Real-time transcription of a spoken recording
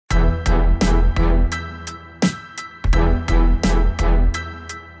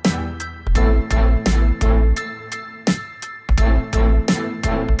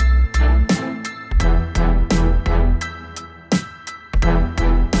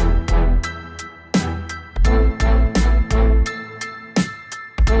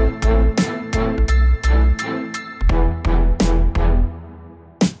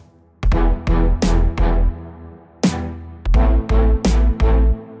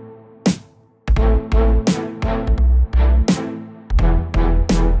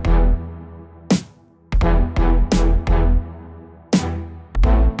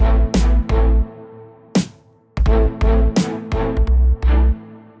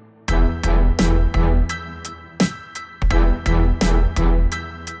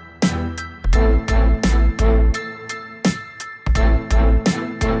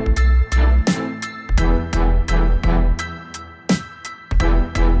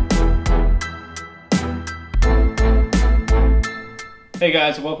Hey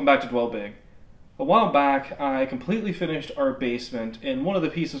guys, and welcome back to Dwell Big. A while back, I completely finished our basement, and one of the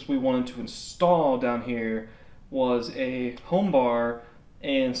pieces we wanted to install down here was a home bar,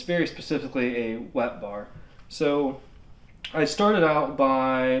 and very specifically a wet bar. So I started out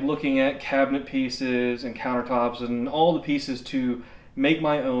by looking at cabinet pieces and countertops and all the pieces to make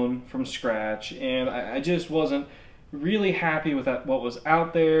my own from scratch, and I just wasn't really happy with what was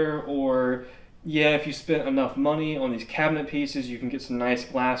out there. Or yeah, if you spent enough money on these cabinet pieces, you can get some nice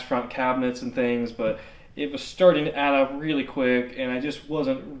glass front cabinets and things, but it was starting to add up really quick, and I just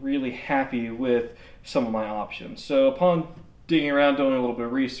wasn't really happy with some of my options. So upon digging around, doing a little bit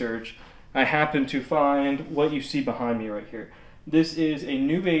of research, I happened to find what you see behind me right here. This is a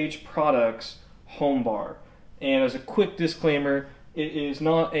New Age Products home bar. And as a quick disclaimer, it is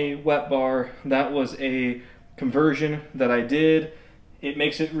not a wet bar. That was a conversion that I did. It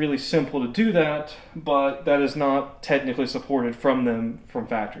makes it really simple to do that, but that is not technically supported from them from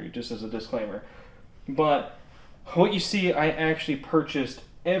factory, just as a disclaimer. But what you see, I actually purchased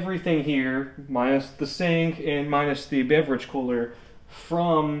everything here, minus the sink and minus the beverage cooler,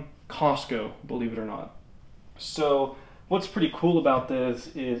 from Costco, believe it or not. So what's pretty cool about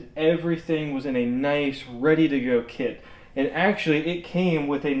this is everything was in a nice, ready-to-go kit. And actually, it came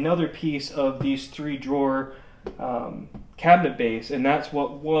with another piece of these 3-drawer cabinet base, and that's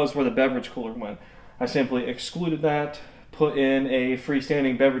what was where the beverage cooler went. I simply excluded that, put in a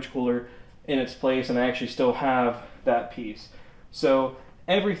freestanding beverage cooler in its place, and I actually still have that piece. So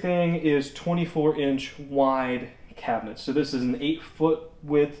everything is 24-inch wide cabinets. So this is an 8-foot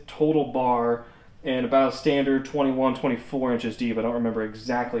width total bar and about a standard 21, 24 inches deep. I don't remember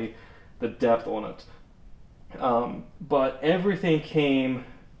exactly the depth on it. But everything came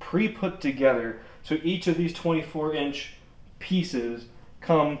pre-put together. So each of these 24-inch pieces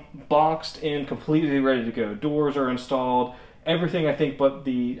come boxed and completely ready to go. Doors are installed, everything I think but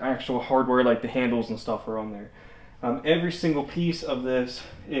the actual hardware, like the handles and stuff, are on there. Every single piece of this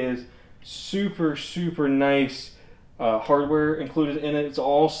is super nice hardware included in it. It's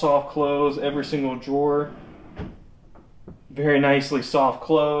all soft close, every single drawer, very nicely soft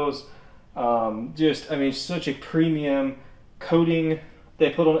close. I mean, such a premium coating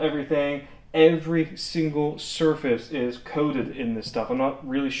they put on everything. Every single surface is coated in this stuff. I'm not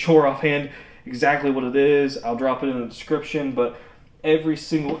really sure offhand exactly what it is. I'll drop it in the description, but every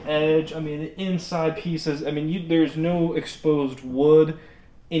single edge, I mean, the inside pieces, I mean, there's no exposed wood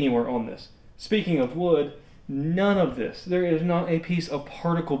anywhere on this. Speaking of wood, none of this, there is not a piece of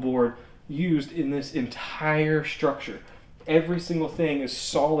particle board used in this entire structure. Every single thing is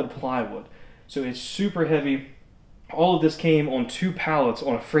solid plywood, so it's super heavy. All of this came on 2 pallets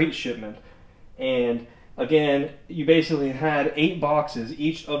on a freight shipment. And again, you basically had 8 boxes.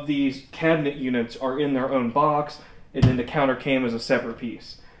 Each of these cabinet units are in their own box, and then the counter came as a separate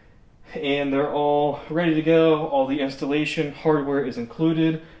piece. And they're all ready to go. All the installation hardware is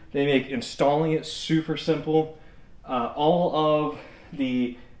included. They make installing it super simple. All of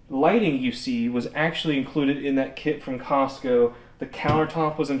the lighting you see was actually included in that kit from Costco. The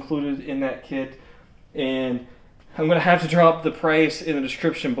countertop was included in that kit. And I'm going to have to drop the price in the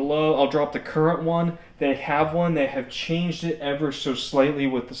description below. I'll drop the current one. They have one. They have changed it ever so slightly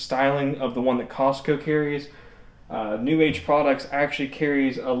with the styling of the one that Costco carries. New Age Products actually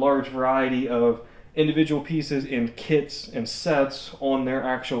carries a large variety of individual pieces in kits and sets on their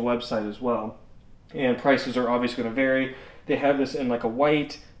actual website as well. And prices are obviously going to vary. They have this in like a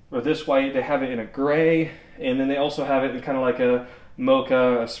white, or this white. They have it in a gray, and then they also have it in kind of like a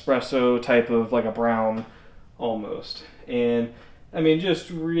mocha espresso type of, like a brown almost. And I mean,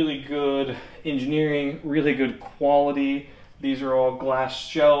 just really good engineering, really good quality. These are all glass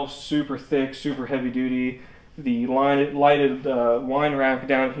shelves, super thick, super heavy duty. The lighted wine rack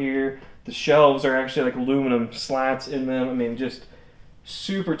down here, the shelves are actually like aluminum slats in them. I mean, just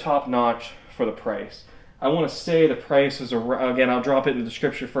super top notch for the price. I want to say the price is, again, I'll drop it in the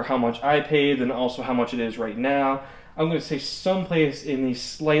description for how much I paid and also how much it is right now. I'm going to say someplace in the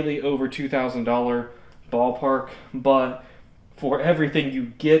slightly over $2,000 ballpark, but for everything you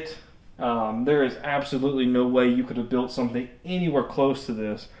get, there is absolutely no way you could have built something anywhere close to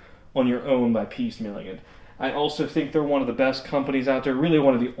this on your own by piecemealing it. I also think they're one of the best companies out there, really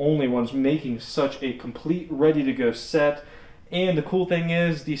one of the only ones making such a complete ready-to-go set. And the cool thing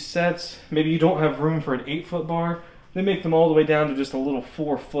is, these sets, maybe you don't have room for an 8-foot bar, they make them all the way down to just a little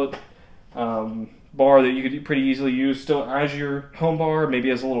 4-foot bar that you could pretty easily use still as your home bar, maybe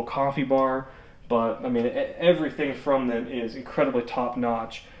as a little coffee bar. But I mean, everything from them is incredibly top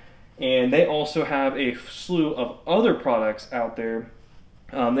notch. And they also have a slew of other products out there.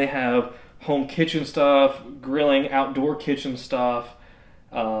 They have home kitchen stuff, grilling, outdoor kitchen stuff,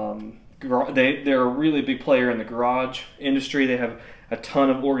 They're a really big player in the garage industry. They have a ton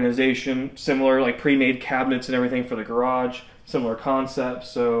of organization, similar like pre-made cabinets and everything for the garage, similar concepts.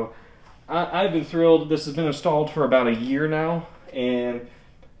 So I've been thrilled. This has been installed for about a year now, and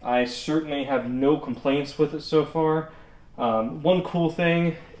I certainly have no complaints with it so far. One cool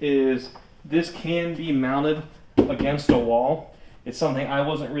thing is this can be mounted against a wall. It's something I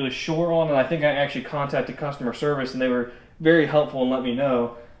wasn't really sure on, and I think I actually contacted customer service, and they were very helpful and let me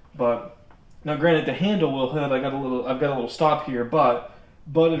know. But now, granted, the handle will hit. I've got a little stop here, but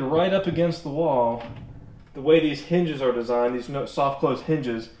butted right up against the wall. The way these hinges are designed, these soft close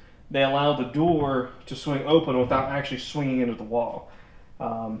hinges, they allow the door to swing open without actually swinging into the wall.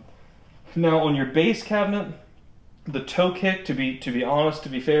 Now, on your base cabinet, the toe kick, to be honest, to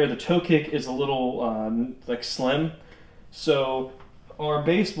be fair, the toe kick is a little like slim. So our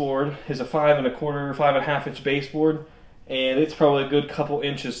baseboard is a 5 1/4 inch baseboard, and it's probably a good couple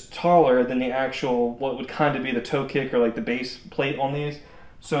inches taller than the actual, what would kind of be the toe kick or like the base plate on these.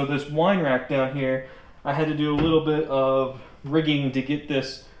 So this wine rack down here, I had to do a little bit of rigging to get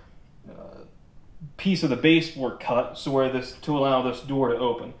this piece of the baseboard cut to allow this door to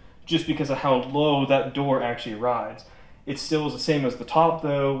open, just because of how low that door actually rides. It still is the same as the top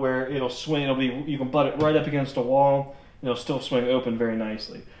though, where it'll swing. You can butt it right up against a wall, and it'll still swing open very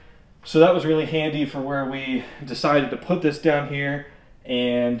nicely. So that was really handy for where we decided to put this down here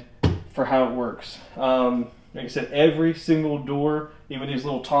and for how it works. Like I said, every single door, even these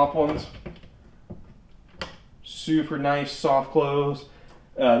little top ones, super nice soft close.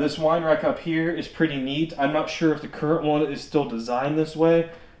 This wine rack up here is pretty neat. I'm not sure if the current one is still designed this way,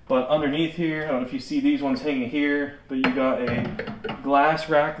 but underneath here, I don't know if you see these ones hanging here, but you got a glass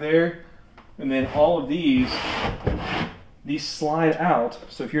rack there, and then all of these slide out.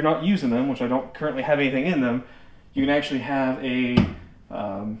 So if you're not using them, which I don't currently have anything in them, you can actually have a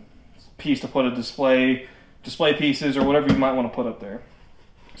piece to put a display pieces or whatever you might want to put up there.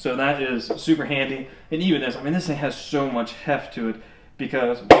 So that is super handy. And even this, I mean, this thing has so much heft to it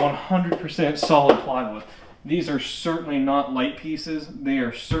because 100% solid plywood. These are certainly not light pieces. They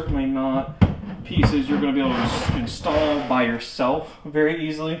are certainly not pieces you're going to be able to install by yourself very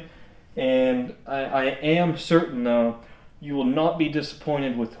easily. And I am certain, though, you will not be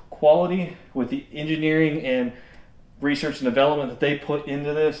disappointed with quality, with the engineering and research and development that they put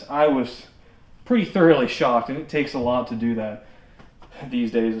into this. I was pretty thoroughly shocked, and it takes a lot to do that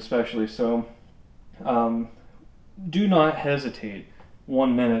these days especially. So do not hesitate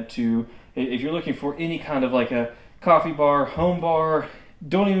 1 minute to, if you're looking for any kind of like a coffee bar, home bar,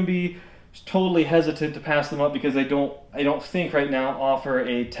 don't even be totally hesitant to pass them up, because I don't think right now offer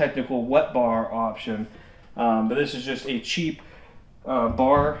a technical wet bar option. But this is just a cheap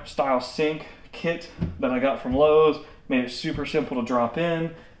bar style sink kit that I got from Lowe's. Made it super simple to drop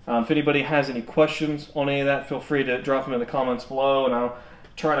in. If anybody has any questions on any of that, feel free to drop them in the comments below, and I'll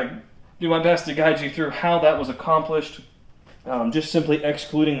try to do my best to guide you through how that was accomplished. Just simply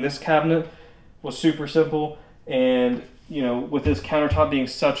excluding this cabinet was super simple, and you know, with this countertop being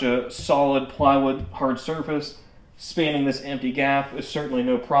such a solid plywood hard surface, spanning this empty gap is certainly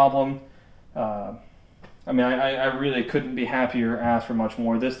no problem. I mean, I really couldn't be happier or ask for much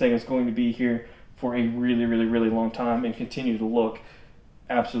more. This thing is going to be here for a really, really, really long time and continue to look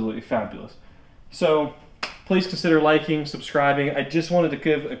absolutely fabulous. So please consider liking, subscribing. I just wanted to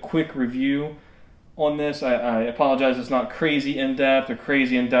give a quick review on this. I apologize it's not crazy in-depth or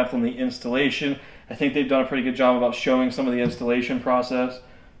crazy in-depth on the installation. I think they've done a pretty good job about showing some of the installation process.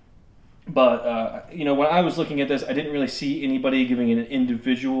 But, you know, when I was looking at this, I didn't really see anybody giving an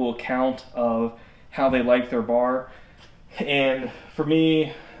individual account of how they like their bar. And for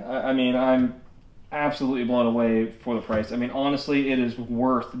me, I mean, I'm absolutely blown away for the price. I mean, honestly, it is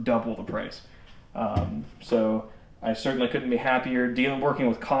worth double the price. So I certainly couldn't be happier. Working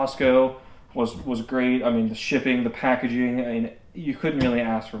with Costco was great. I mean, the shipping, the packaging, I mean, you couldn't really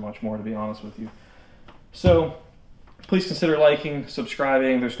ask for much more, to be honest with you. So please consider liking,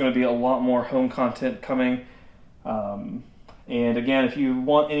 subscribing. There's going to be a lot more home content coming. And again, if you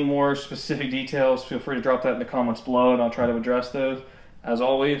want any more specific details, feel free to drop that in the comments below, and I'll try to address those. As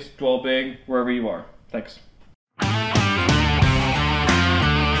always, dwell big wherever you are. Thanks.